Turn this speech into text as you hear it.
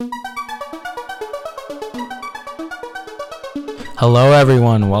Hello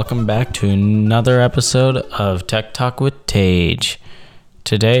everyone, welcome back to another episode of Tech Talk with Tage.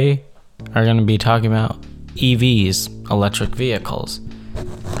 Today, we're going to be talking about EVs, electric vehicles.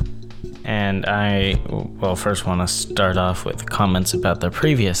 And I first want to start off with comments about the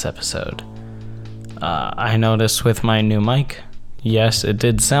previous episode. I noticed with my new mic, yes, it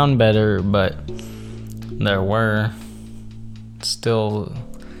did sound better, but there were still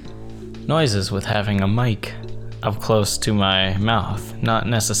noises with having a mic up close to my mouth. Not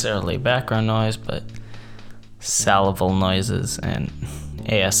necessarily background noise, but salival noises and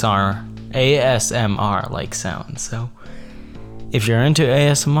ASMR-like sounds. So if you're into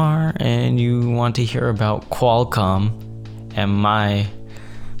ASMR and you want to hear about Qualcomm and my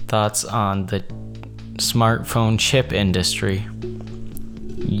thoughts on the smartphone chip industry,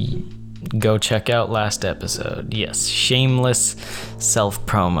 go check out last episode. Yes, shameless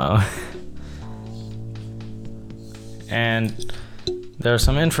self-promo. And there's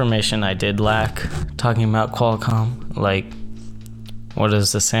some information I did lack talking about Qualcomm, like what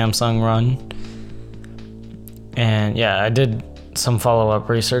does the Samsung run? And yeah, I did some follow-up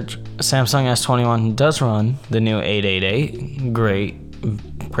research. Samsung S21 does run the new 888. Great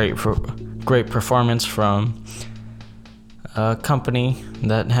performance from a company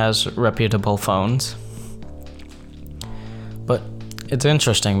that has reputable phones. But it's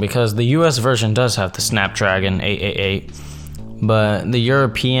interesting because the US version does have the Snapdragon 888, but the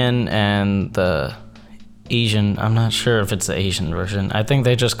European and the Asian, I'm not sure if it's the Asian version. I think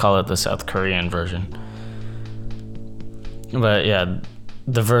they just call it the South Korean version. But yeah,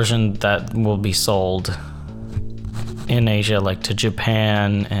 the version that will be sold in Asia, like to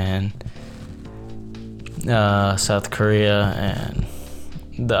Japan and South Korea and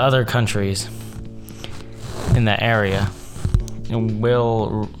the other countries in that area,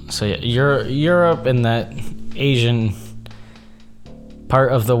 Europe and that Asian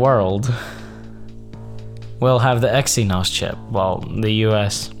part of the world will have the Exynos chip, while the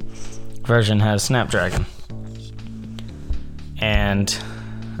US version has Snapdragon. And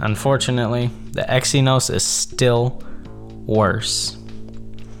unfortunately, the Exynos is still worse.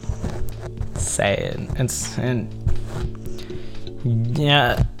 Sad.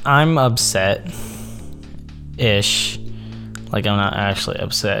 Yeah, I'm upset-ish. Like, I'm not actually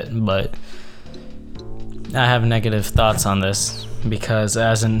upset, but I have negative thoughts on this because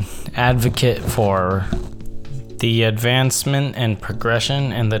as an advocate for the advancement and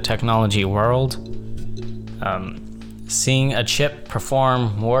progression in the technology world, seeing a chip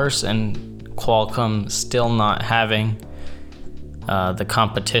perform worse and Qualcomm still not having the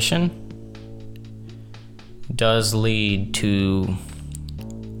competition does lead to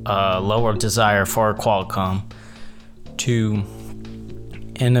a lower desire for Qualcomm to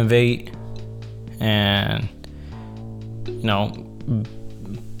innovate and,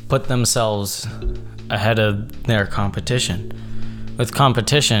 put themselves ahead of their competition. With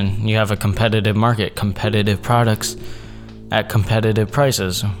competition, you have a competitive market, competitive products at competitive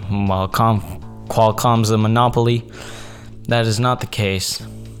prices. While Qualcomm's a monopoly, that is not the case.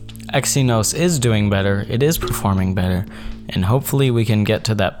 Exynos is doing better, it is performing better, and hopefully we can get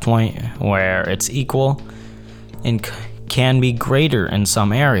to that point where it's equal and can be greater in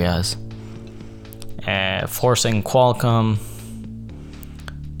some areas, forcing Qualcomm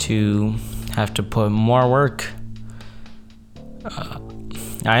to have to put more work.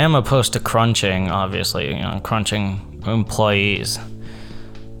 I am opposed to crunching, obviously, crunching employees,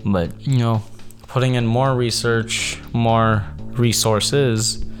 but putting in more research, more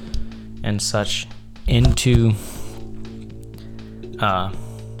resources, and such into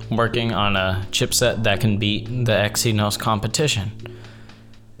working on a chipset that can beat the Exynos competition.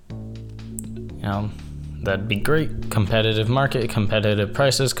 That'd be great. Competitive market, competitive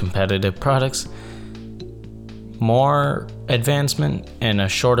prices, competitive products, more advancement in a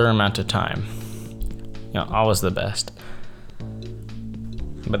shorter amount of time. Always the best.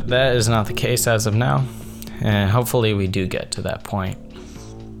 But that is not the case as of now, and hopefully we do get to that point.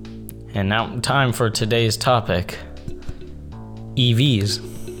 And now, time for today's topic: EVs,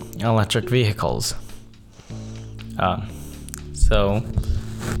 electric vehicles. So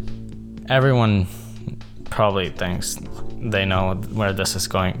everyone probably thinks they know where this is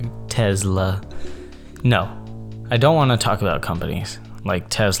going. Tesla. No, I don't want to talk about companies like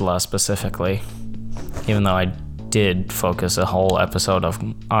Tesla specifically, even though I did focus a whole episode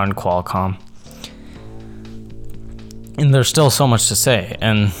on Qualcomm. And there's still so much to say,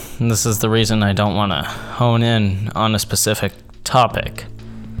 and this is the reason I don't want to hone in on a specific topic.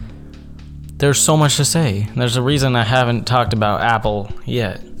 There's so much to say. There's a reason I haven't talked about Apple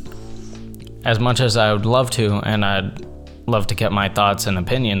yet. As much as I would love to, and I'd love to get my thoughts and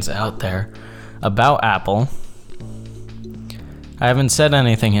opinions out there about Apple. I haven't said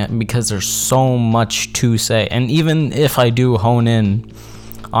anything yet because there's so much to say. And even if I do hone in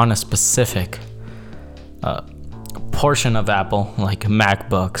on a specific portion of Apple, like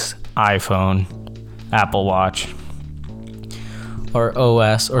MacBooks, iPhone, Apple Watch, or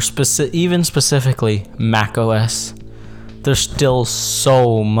OS, or even specifically Mac OS, there's still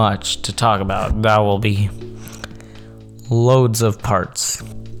so much to talk about. That will be loads of parts.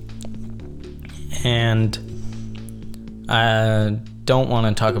 And I don't want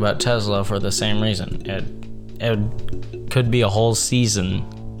to talk about Tesla for the same reason. It could be a whole season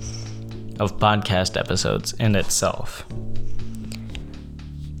of podcast episodes in itself.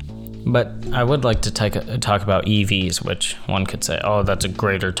 But I would like to talk about EVs, which one could say, oh, that's a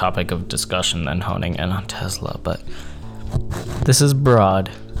greater topic of discussion than honing in on Tesla. But this is broad.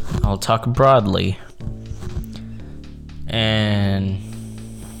 I'll talk broadly. And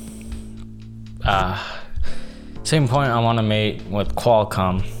same point I want to make with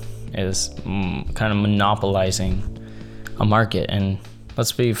Qualcomm is kind of monopolizing a market. And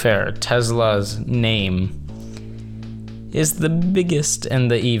let's be fair, Tesla's name is the biggest in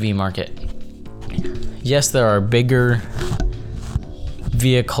the EV market. Yes, there are bigger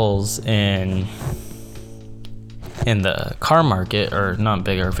vehicles in the car market, or not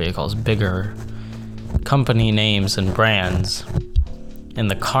bigger vehicles, bigger company names and brands in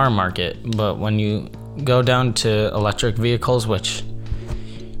the car market. But when you go down to electric vehicles, which,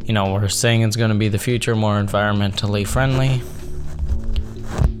 you know, we're saying it's going to be the future, more environmentally friendly,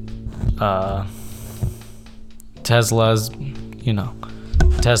 Tesla's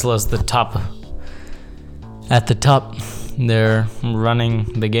the top. At the top, they're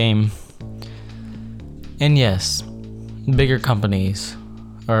running the game. And yes, bigger companies,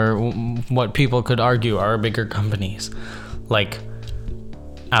 or what people could argue are bigger companies, like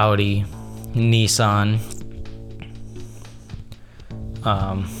Audi, Nissan,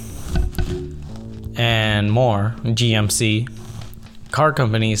 and more, GMC, car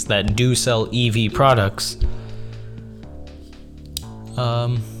companies that do sell EV products,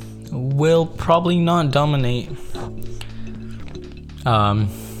 will probably not dominate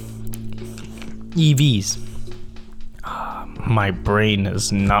EVs. My brain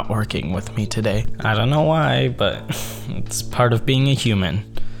is not working with me today. I don't know why, but it's part of being a human.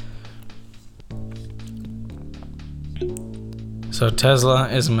 So Tesla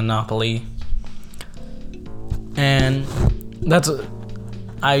is a monopoly, and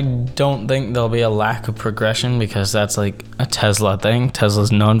I don't think there'll be a lack of progression, because that's like a Tesla thing.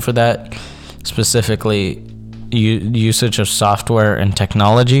 Tesla's known for that, specifically usage of software and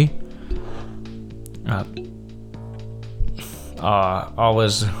technology.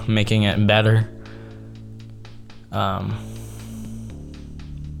 Always making it better.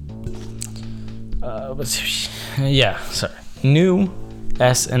 New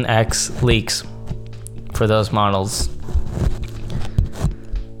S and X leaks for those models.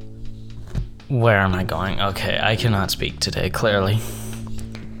 Where am I going? Okay, I cannot speak today, clearly.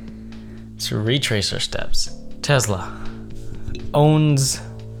 So retrace our steps. Tesla owns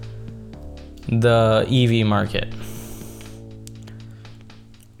the EV market.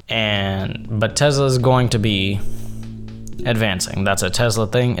 But Tesla is going to be advancing. That's a Tesla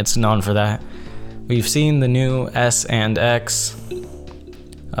thing. It's known for that. We've seen the new S and X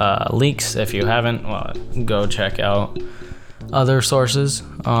leaks. If you haven't, well, go check out other sources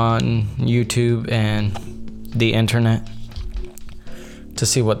on YouTube and the internet to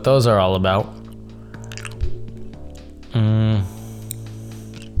see what those are all about.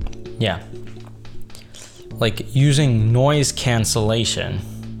 Yeah. Like using noise cancellation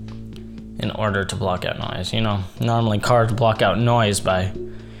in order to block out noise. You know, normally cars block out noise by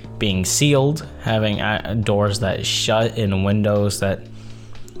being sealed, having doors that shut and windows that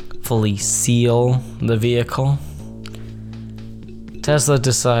fully seal the vehicle. Tesla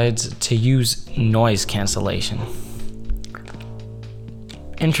decides to use noise cancellation.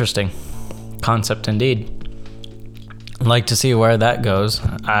 Interesting concept indeed. I'd like to see where that goes.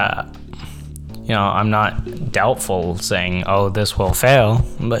 I'm not doubtful saying, oh, this will fail,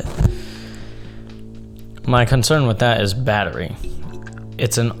 but my concern with that is battery.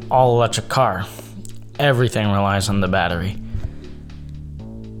 It's an all-electric car. Everything relies on the battery.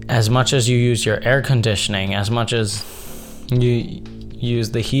 As much as you use your air conditioning, as much as you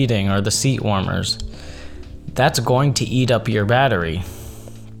use the heating or the seat warmers, that's going to eat up your battery.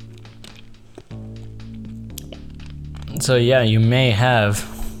 So yeah, you may have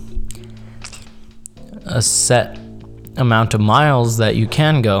a set amount of miles that you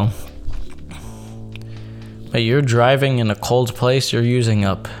can go, But you're driving in a cold place, you're using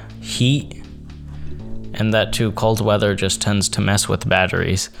up heat, and that too, cold weather just tends to mess with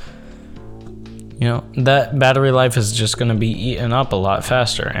batteries. You know, that battery life is just going to be eaten up a lot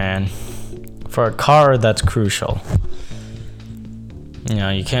faster, and for a car, that's crucial. You know,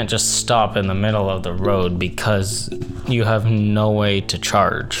 you can't just stop in the middle of the road because you have no way to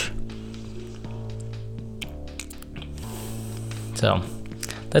charge. So,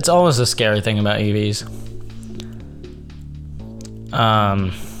 that's always a scary thing about EVs.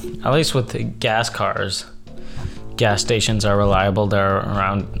 At least with the gas cars, gas stations are reliable. They're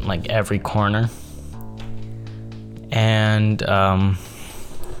around like every corner. And, you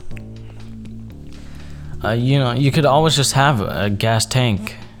know, you could always just have a gas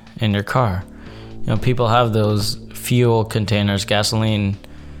tank in your car. You know, people have those fuel containers, gasoline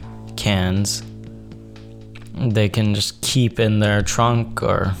cans. They can just keep in their trunk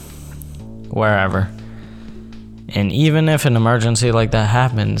or wherever. And even if an emergency like that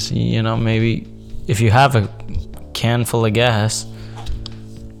happens, you know, maybe if you have a can full of gas,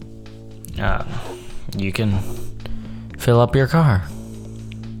 you can fill up your car.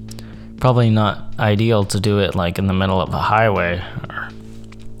 Probably not ideal to do it like in the middle of a highway,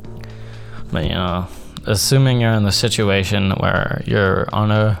 but you know, assuming you're in the situation where you're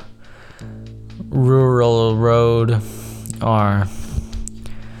on a rural road or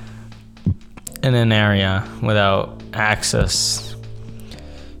in an area without access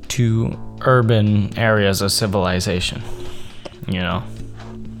to urban areas of civilization, you know.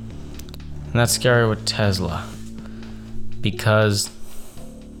 And that's scary with Tesla because,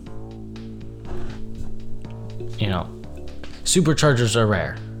 you know, superchargers are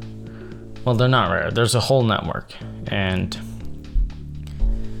rare. Well, they're not rare. There's a whole network, and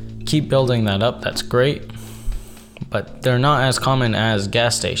keep building that up. That's great, but they're not as common as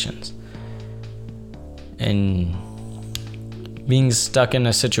gas stations. And being stuck in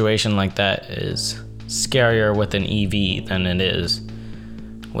a situation like that is scarier with an EV than it is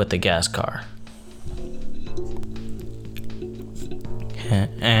with a gas car.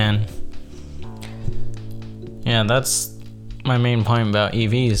 And yeah, that's my main point about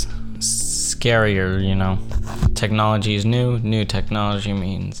EVs. Scarier, you know. Technology is new. New technology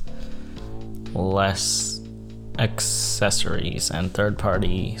means less accessories and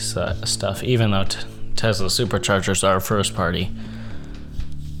third-party stuff, even though Tesla superchargers are first party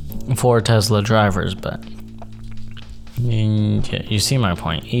for Tesla drivers, but you see my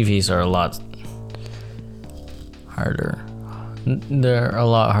point. EVs are a lot harder. They're a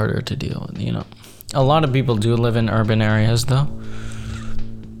lot harder to deal with, you know. A lot of people do live in urban areas, though.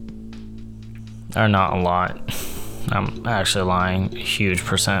 Or not a lot. I'm actually lying. A huge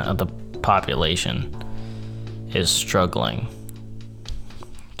percent of the population is struggling.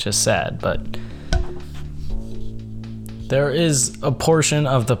 Just sad, but there is a portion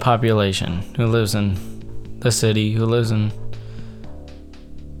of the population who lives in the city, who lives in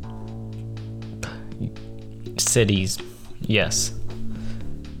cities, yes.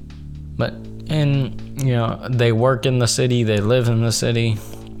 But you know, they work in the city, they live in the city.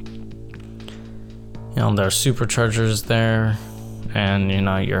 You know, there are superchargers there, and you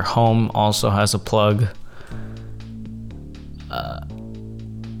know, your home also has a plug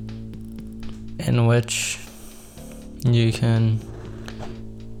in which you can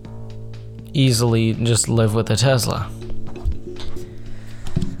easily just live with a Tesla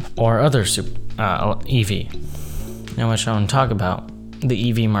or other EV, in which I want to talk about the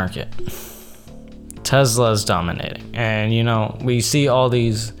EV market. Tesla is dominating, and you know, we see all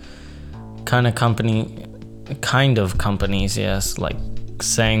these kind of companies, yes, like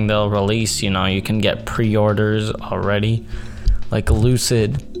saying they'll release, you know, you can get pre-orders already, like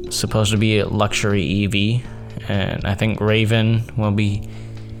Lucid, supposed to be a luxury EV, and I think Raven will be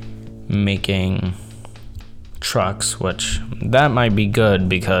making trucks, which that might be good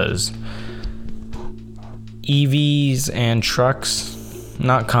because EVs and trucks,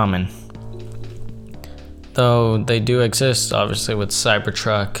 not common. Though they do exist, obviously, with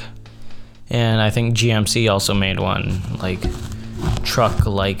Cybertruck, and I think GMC also made one, like,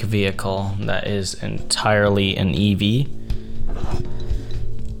 truck-like vehicle that is entirely an EV.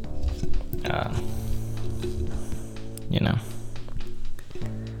 You know,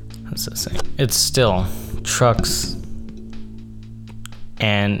 that's the same. It's still, trucks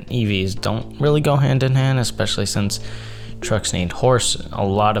and EVs don't really go hand in hand, especially since trucks need a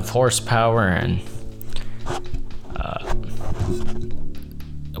lot of horsepower and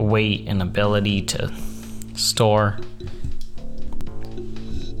weight and ability to store.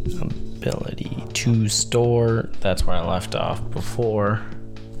 That's where I left off before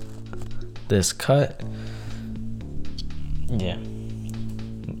this cut. Yeah.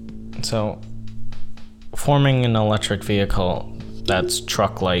 So, forming an electric vehicle that's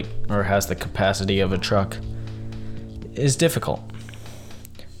truck-like or has the capacity of a truck is difficult.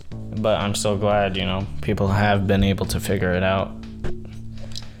 But I'm so glad, people have been able to figure it out.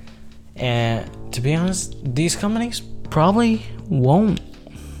 And to be honest, these companies probably won't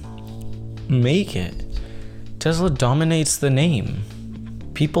make it. Tesla dominates the name.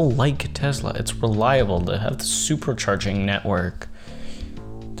 People like Tesla. It's reliable. They have the supercharging network.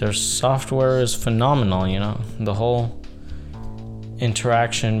 Their software is phenomenal, The whole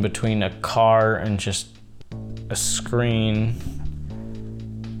interaction between a car and just a screen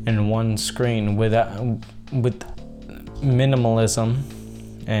and one screen with minimalism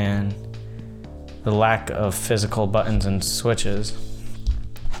and the lack of physical buttons and switches.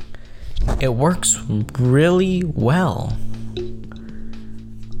 It works really well.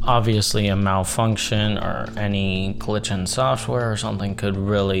 Obviously, a malfunction or any glitch in software or something could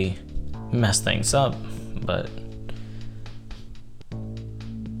really mess things up, but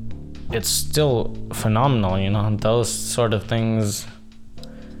it's still phenomenal, Those sort of things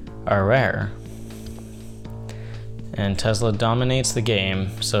are rare. And Tesla dominates the game,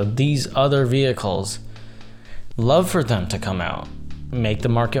 so these other vehicles, love for them to come out, make the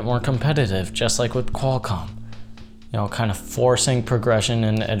market more competitive, just like with Qualcomm. Kind of forcing progression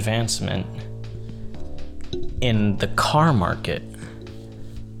and advancement in the car market,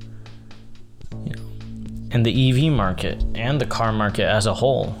 in the EV market and the car market as a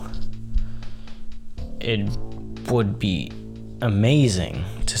whole. It would be amazing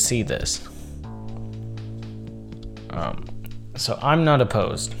to see this. So I'm not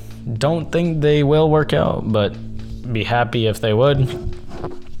opposed. Don't think they will work out, but be happy if they would.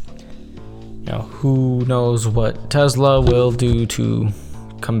 Who knows what Tesla will do to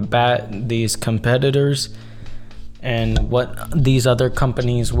combat these competitors and what these other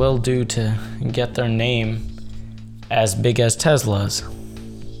companies will do to get their name as big as Tesla's.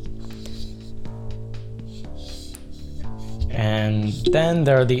 And then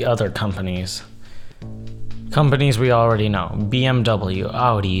there are the other companies. Companies we already know, BMW,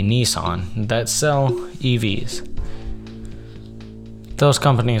 Audi, Nissan, that sell EVs. Those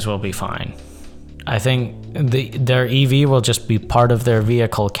companies will be fine. I think their EV will just be part of their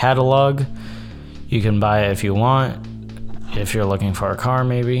vehicle catalog. You can buy it if you want. If you're looking for a car,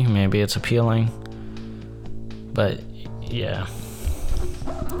 maybe it's appealing. But yeah,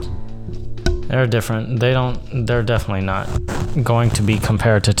 they're different. They're definitely not going to be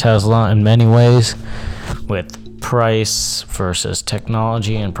compared to Tesla in many ways, with price versus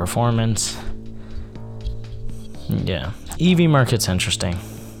technology and performance. Yeah, EV market's interesting.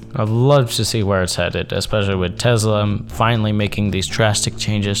 I'd love to see where it's headed, especially with Tesla finally making these drastic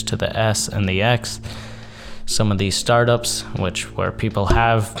changes to the S and the X. Some of these startups, where people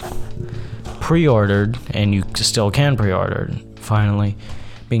have pre-ordered, and you still can pre-order, finally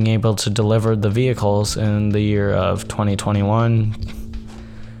being able to deliver the vehicles in the year of 2021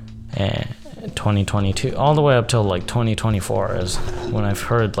 and 2022, all the way up till 2024 is when I've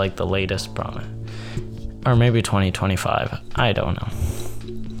heard the latest promise. Or maybe 2025, I don't know.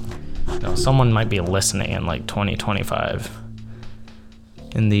 Someone might be listening in 2025,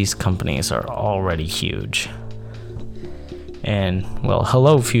 and these companies are already huge. And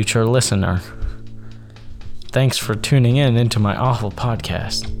hello, future listener. Thanks for tuning into my awful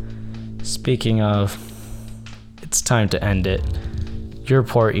podcast. Speaking of, it's time to end it. Your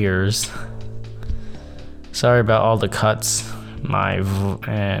poor ears. Sorry about all the cuts,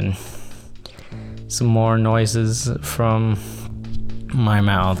 and some more noises from my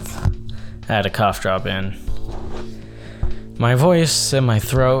mouth. I had a cough drop in. My voice and my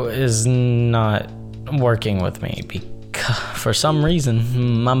throat is not working with me because for some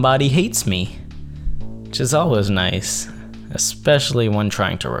reason my body hates me, which is always nice, especially when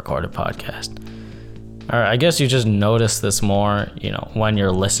trying to record a podcast. Or I guess you just notice this more, when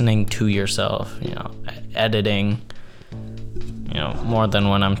you're listening to yourself, editing, more than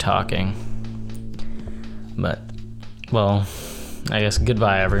when I'm talking. But, I guess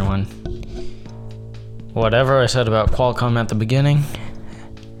goodbye, everyone. Whatever I said about Qualcomm at the beginning,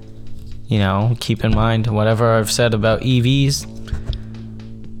 keep in mind. Whatever I've said about EVs,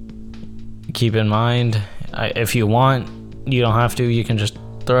 keep in mind. If you want, you don't have to. You can just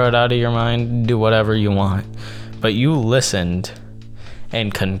throw it out of your mind, do whatever you want. But you listened,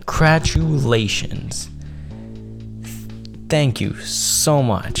 and congratulations. Thank you so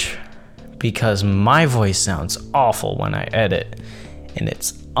much, because my voice sounds awful when I edit, and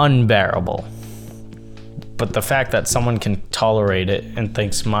it's unbearable. But the fact that someone can tolerate it and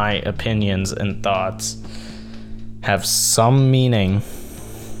thinks my opinions and thoughts have some meaning,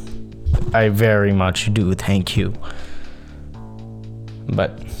 I very much do thank you.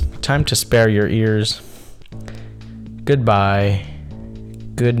 But time to spare your ears. Goodbye.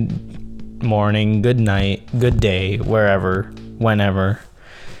 Good morning, good night, good day, wherever, whenever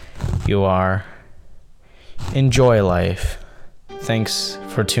you are. Enjoy life. Thanks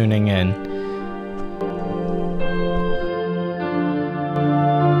for tuning in.